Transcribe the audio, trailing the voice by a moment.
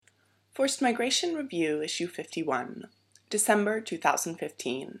Forced Migration Review, Issue 51, December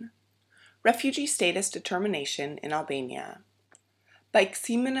 2015. Refugee Status Determination in Albania. By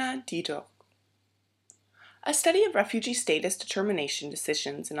Ximena Dido. A study of refugee status determination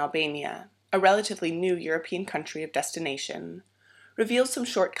decisions in Albania, a relatively new European country of destination, reveals some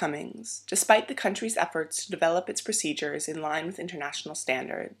shortcomings, despite the country's efforts to develop its procedures in line with international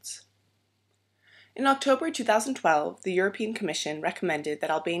standards. In October 2012, the European Commission recommended that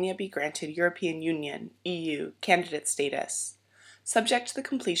Albania be granted European Union (EU) candidate status, subject to the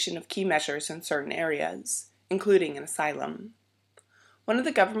completion of key measures in certain areas, including an asylum. One of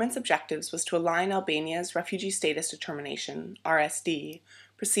the government's objectives was to align Albania's refugee status determination (RSD)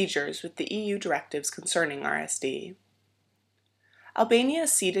 procedures with the EU directives concerning RSD. Albania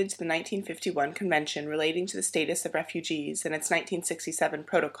acceded to the 1951 Convention relating to the status of refugees and its 1967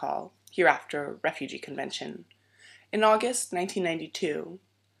 Protocol, hereafter Refugee Convention, in August 1992,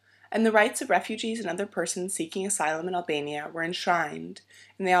 and the rights of refugees and other persons seeking asylum in Albania were enshrined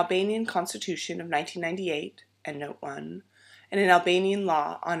in the Albanian Constitution of 1998, and Note 1, and in Albanian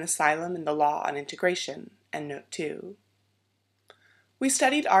law on asylum and the law on integration, and Note 2. We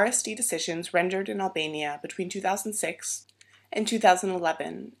studied RSD decisions rendered in Albania between 2006 and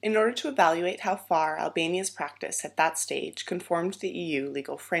 2011 in order to evaluate how far Albania's practice at that stage conformed to the EU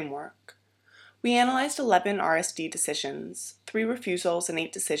legal framework. We analyzed 11 RSD decisions, 3 refusals and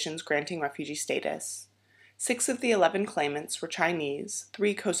 8 decisions granting refugee status. 6 of the 11 claimants were Chinese,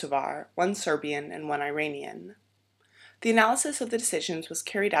 3 Kosovar, 1 Serbian, and 1 Iranian. The analysis of the decisions was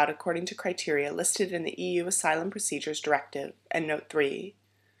carried out according to criteria listed in the EU Asylum Procedures Directive and Note 3,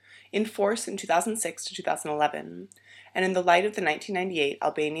 in force in 2006 to 2011, and in the light of the 1998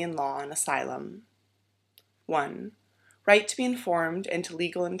 Albanian law on asylum. 1. Right to be informed and to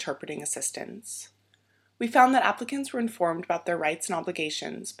legal interpreting assistance. We found that applicants were informed about their rights and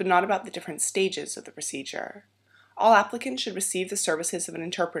obligations, but not about the different stages of the procedure. All applicants should receive the services of an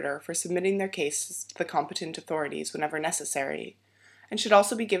interpreter for submitting their cases to the competent authorities whenever necessary, and should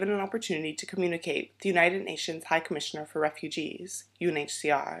also be given an opportunity to communicate with the United Nations High Commissioner for Refugees,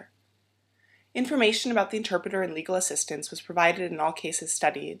 UNHCR. Information about the interpreter and legal assistance was provided in all cases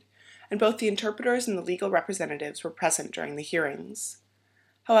studied, and both the interpreters and the legal representatives were present during the hearings.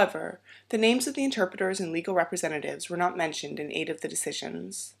 However, the names of the interpreters and legal representatives were not mentioned in 8 of the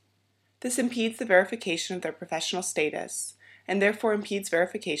decisions. This impedes the verification of their professional status, and therefore impedes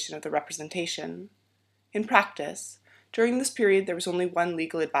verification of the representation. In practice, during this period there was only one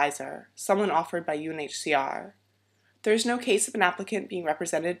legal advisor, someone offered by UNHCR. There is no case of an applicant being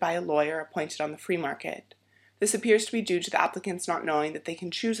represented by a lawyer appointed on the free market. This appears to be due to the applicants not knowing that they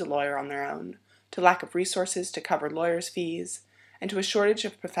can choose a lawyer on their own, to lack of resources to cover lawyers' fees, and to a shortage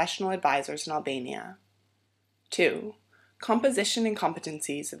of professional advisors in Albania. 2. Composition and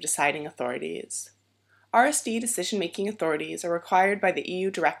competencies of deciding authorities. RSD decision-making authorities are required by the EU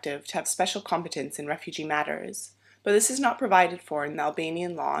directive to have special competence in refugee matters, but this is not provided for in the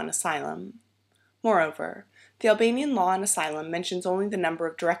Albanian law on asylum. Moreover, the Albanian law on asylum mentions only the number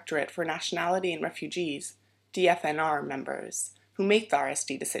of Directorate for Nationality and Refugees, DFNR, members, who make the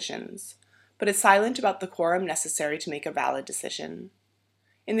RSD decisions, but is silent about the quorum necessary to make a valid decision.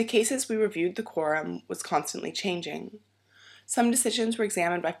 In the cases we reviewed, the quorum was constantly changing. Some decisions were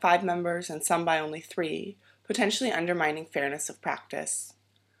examined by 5 members and some by only 3, potentially undermining fairness of practice.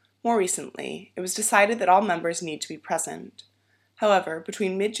 More recently, it was decided that all members need to be present. However,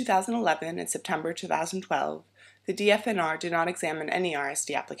 between mid-2011 and September 2012, the DFNR did not examine any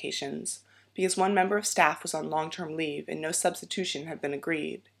RSD applications, because one member of staff was on long-term leave and no substitution had been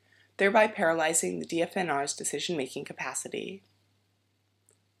agreed, thereby paralyzing the DFNR's decision-making capacity.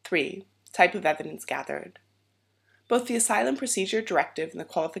 3. Type of evidence gathered. Both the Asylum Procedure Directive and the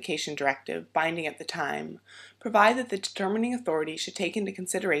Qualification Directive, binding at the time, provide that the determining authority should take into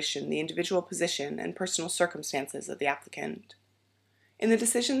consideration the individual position and personal circumstances of the applicant. In the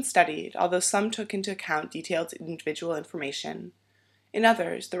decisions studied, although some took into account detailed individual information, in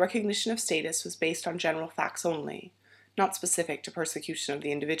others, the recognition of status was based on general facts only, not specific to persecution of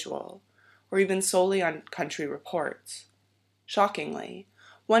the individual, or even solely on country reports. Shockingly,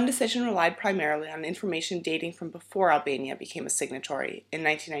 one decision relied primarily on information dating from before Albania became a signatory, in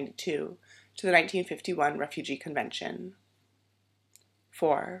 1992, to the 1951 Refugee Convention.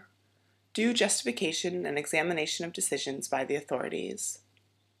 4. Due justification and examination of decisions by the authorities.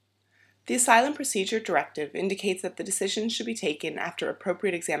 The Asylum Procedure Directive indicates that the decision should be taken after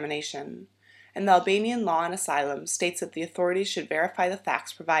appropriate examination, and the Albanian law on asylum states that the authorities should verify the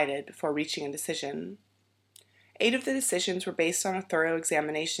facts provided before reaching a decision. 8 of the decisions were based on a thorough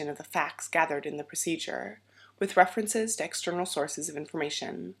examination of the facts gathered in the procedure, with references to external sources of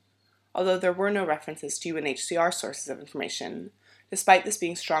information. although there were no references to UNHCR sources of information, despite this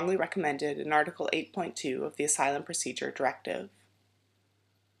being strongly recommended in Article 8.2 of the Asylum Procedure Directive.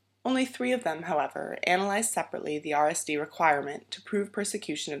 Only 3 of them, however, analyzed separately the RSD requirement to prove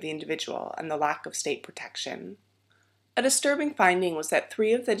persecution of the individual and the lack of state protection. A disturbing finding was that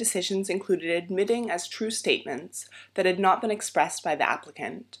 3 of the decisions included admitting as true statements that had not been expressed by the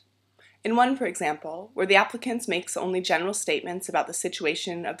applicant. In one, for example, where the applicant makes only general statements about the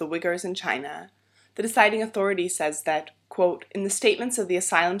situation of the Uyghurs in China, the deciding authority says that, quote, "In the statements of the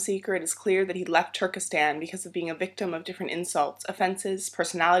asylum seeker, it is clear that he left Turkestan because of being a victim of different insults, offenses,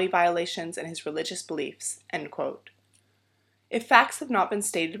 personality violations, and his religious beliefs," end quote. If facts have not been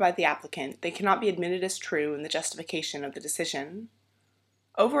stated by the applicant, they cannot be admitted as true in the justification of the decision.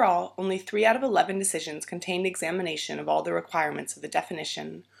 Overall, only 3 out of 11 decisions contained examination of all the requirements of the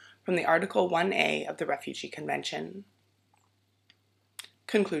definition from the Article 1A of the Refugee Convention.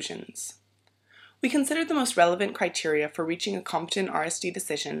 Conclusions. We considered the most relevant criteria for reaching a competent RSD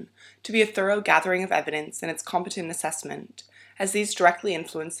decision to be a thorough gathering of evidence and its competent assessment, as these directly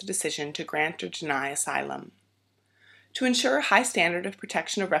influence the decision to grant or deny asylum. To ensure a high standard of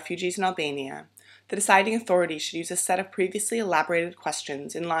protection of refugees in Albania, the deciding authority should use a set of previously elaborated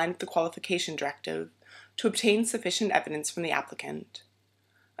questions in line with the Qualification Directive to obtain sufficient evidence from the applicant.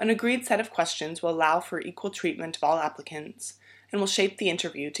 An agreed set of questions will allow for equal treatment of all applicants and will shape the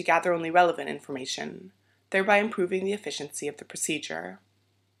interview to gather only relevant information, thereby improving the efficiency of the procedure.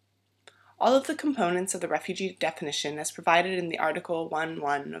 All of the components of the refugee definition as provided in the Article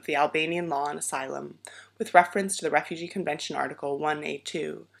 1.1 of the Albanian Law on Asylum, with reference to the Refugee Convention Article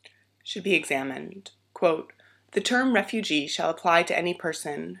 1A2, should be examined. Quote, "The term refugee shall apply to any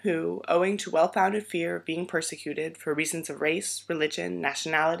person who, owing to well-founded fear of being persecuted for reasons of race, religion,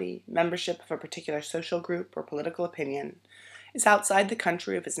 nationality, membership of a particular social group, or political opinion, is outside the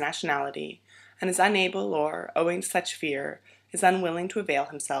country of his nationality, and is unable or, owing to such fear, is unwilling to avail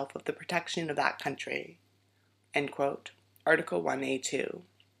himself of the protection of that country." End quote. Article 1A2.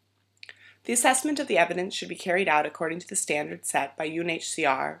 The assessment of the evidence should be carried out according to the standards set by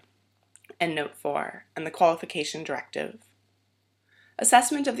UNHCR and Note 4 and the Qualification Directive.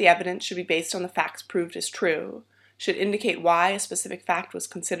 Assessment of the evidence should be based on the facts proved as true, should indicate why a specific fact was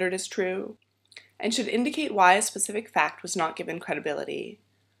considered as true, and should indicate why a specific fact was not given credibility.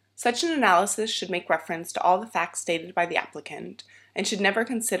 Such an analysis should make reference to all the facts stated by the applicant, and should never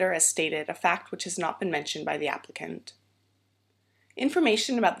consider as stated a fact which has not been mentioned by the applicant.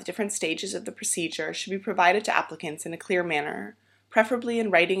 Information about the different stages of the procedure should be provided to applicants in a clear manner, preferably in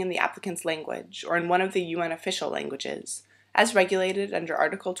writing in the applicant's language, or in one of the UN official languages, as regulated under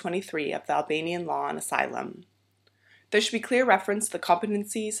Article 23 of the Albanian Law on Asylum. There should be clear reference to the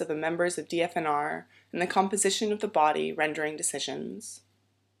competencies of the members of DFNR and the composition of the body rendering decisions.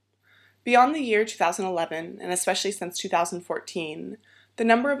 Beyond the year 2011, and especially since 2014, the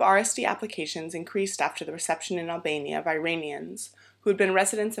number of RSD applications increased after the reception in Albania of Iranians who had been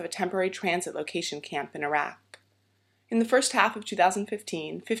residents of a temporary transit location camp in Iraq. In the first half of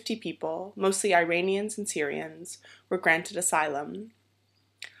 2015, 50 people, mostly Iranians and Syrians, were granted asylum.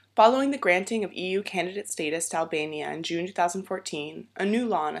 Following the granting of EU candidate status to Albania in June 2014, a new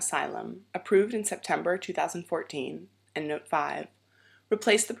law on asylum, approved in September 2014, and Note 5,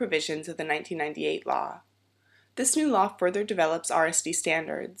 replaced the provisions of the 1998 law. This new law further develops RSD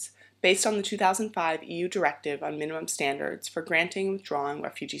standards, based on the 2005 EU Directive on minimum standards for granting and withdrawing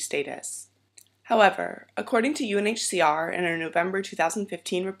refugee status. However, according to UNHCR in a November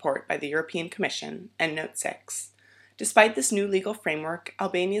 2015 report by the European Commission, and Note 6, despite this new legal framework,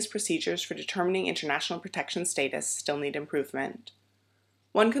 Albania's procedures for determining international protection status still need improvement.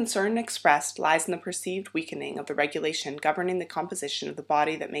 One concern expressed lies in the perceived weakening of the regulation governing the composition of the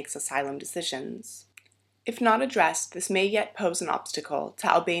body that makes asylum decisions. If not addressed, this may yet pose an obstacle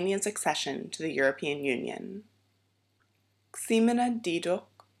to Albania's accession to the European Union. Ximena Diduc,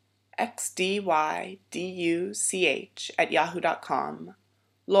 xdyduch@yahoo.com,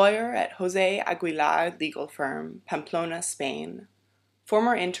 lawyer at Jose Aguilar Legal Firm, Pamplona, Spain.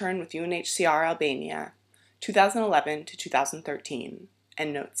 Former intern with UNHCR Albania, 2011 to 2013.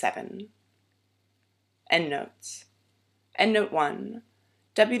 Endnote 7. Endnotes. Endnote 1.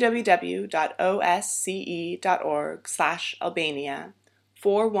 www.osce.org/Albania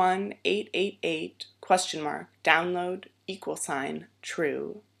 41888 download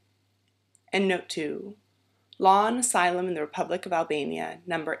 =true. Endnote 2. Law on Asylum in the Republic of Albania,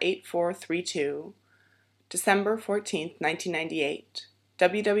 number 8432, December 14, 1998,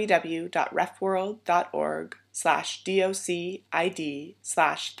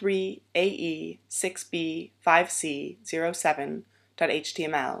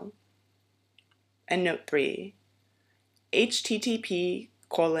 Endnote 3.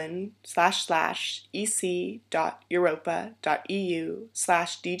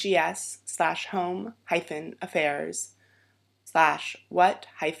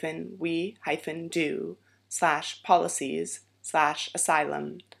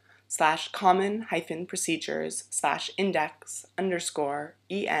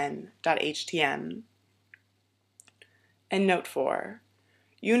 Endnote 4.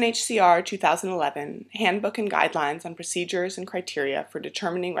 UNHCR 2011 Handbook and Guidelines on Procedures and Criteria for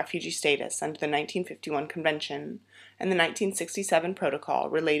Determining Refugee Status under the 1951 Convention and the 1967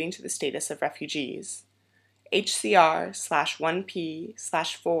 Protocol relating to the status of refugees.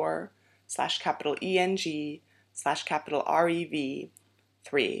 HCR/1P/4/ENG/REV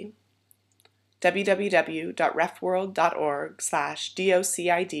 3.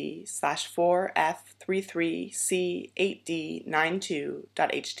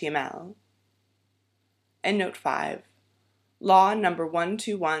 www.refworld.org/docid/4F33C8D92.html. Endnote 5. Law No.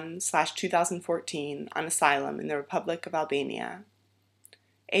 121/2014 on Asylum in the Republic of Albania.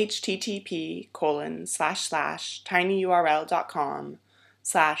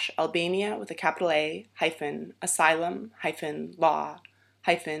 http://tinyurl.com/Albania with a capital A hyphen asylum hyphen law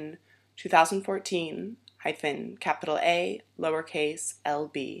hyphen 2014 hyphen capital A lowercase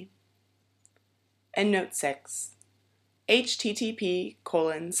lb. Endnote 6.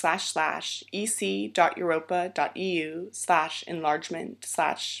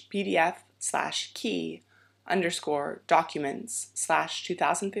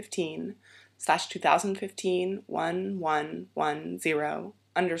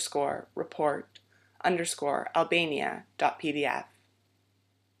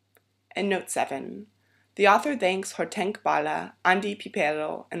 Endnote 7. The author thanks Hortenk Bala, Andy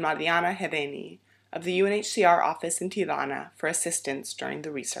Pipero, and Mariana Hereni of the UNHCR office in Tirana for assistance during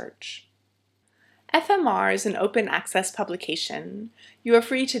the research. FMR is an open access publication. You are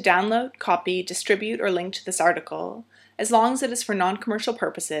free to download, copy, distribute, or link to this article, as long as it is for non-commercial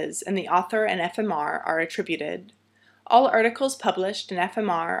purposes and the author and FMR are attributed. All articles published in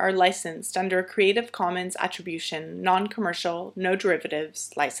FMR are licensed under a Creative Commons Attribution, Non-Commercial, No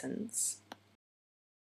Derivatives license.